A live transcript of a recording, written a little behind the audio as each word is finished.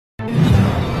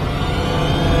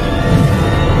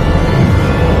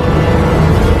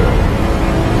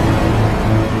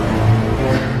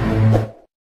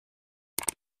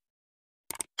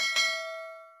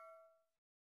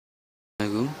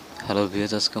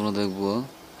Guys, আজকে আমরা দেখব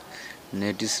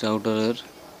নেটিস রাউটারের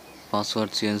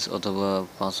পাসওয়ার্ড চেঞ্জ অথবা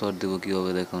পাসওয়ার্ড দেব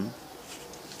কিভাবে। দেখুন,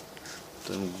 তো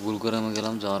আমি গুগল করে আমি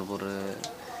গেলাম, যাওয়ার পরে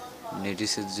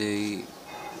নেটিসের যেই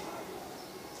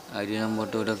আইডি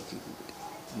নাম্বারটা ওটা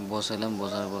বসাইলাম,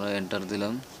 বসার পরে এন্টার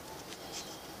দিলাম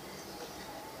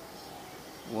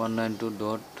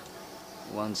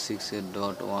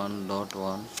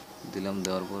 192.168.1.1 দিলাম,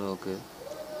 দেওয়ার পরে ওকে।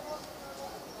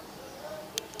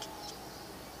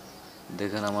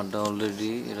 দেখেন আমারটা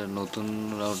অলরেডি এটা নতুন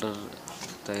রাউটার,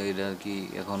 তাই এটা আর কি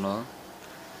এখনও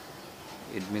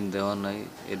এডমিন দেওয়া নাই,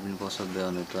 এডমিন পাসওয়ার্ড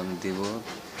দেওয়া নেই। তো আমি দিব,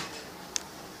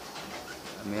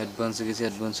 আমি অ্যাডভান্সে গেছি,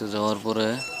 অ্যাডভান্সে যাওয়ার পরে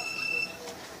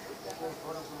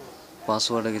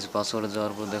পাসওয়ার্ডে গেছি, পাসওয়ার্ডে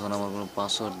যাওয়ার পর দেখুন আমার কোনো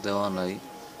পাসওয়ার্ড দেওয়া নাই।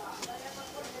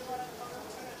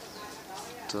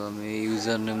 তো আমি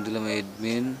ইউজার নেম দিলাম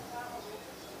এডমিন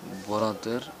বড়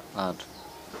হাতের আর,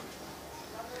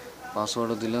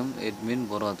 পাসওয়ার্ডও দিলাম এডমিন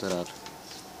বড় হাতের আর,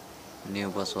 নিউ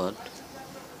পাসওয়ার্ড।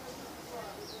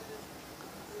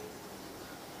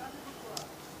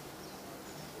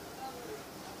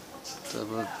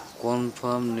 তারপর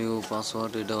কনফার্ম নিউ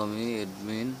পাসওয়ার্ড, এটাও আমি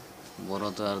এডমিন বড়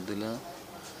হাতের আর দিলাম,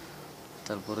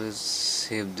 তারপরে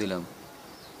সেভ দিলাম।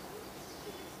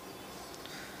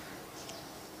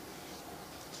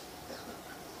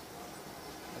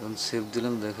 এখন সেভ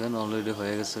দিলাম, দেখেন অলরেডি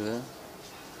হয়ে গেছে।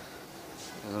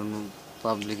 এখন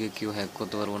পাবলিকে কেউ হ্যাক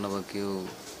করতে পারবো না বা কেউ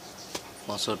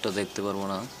পাসওয়ার্ডটা দেখতে পারবো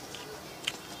না।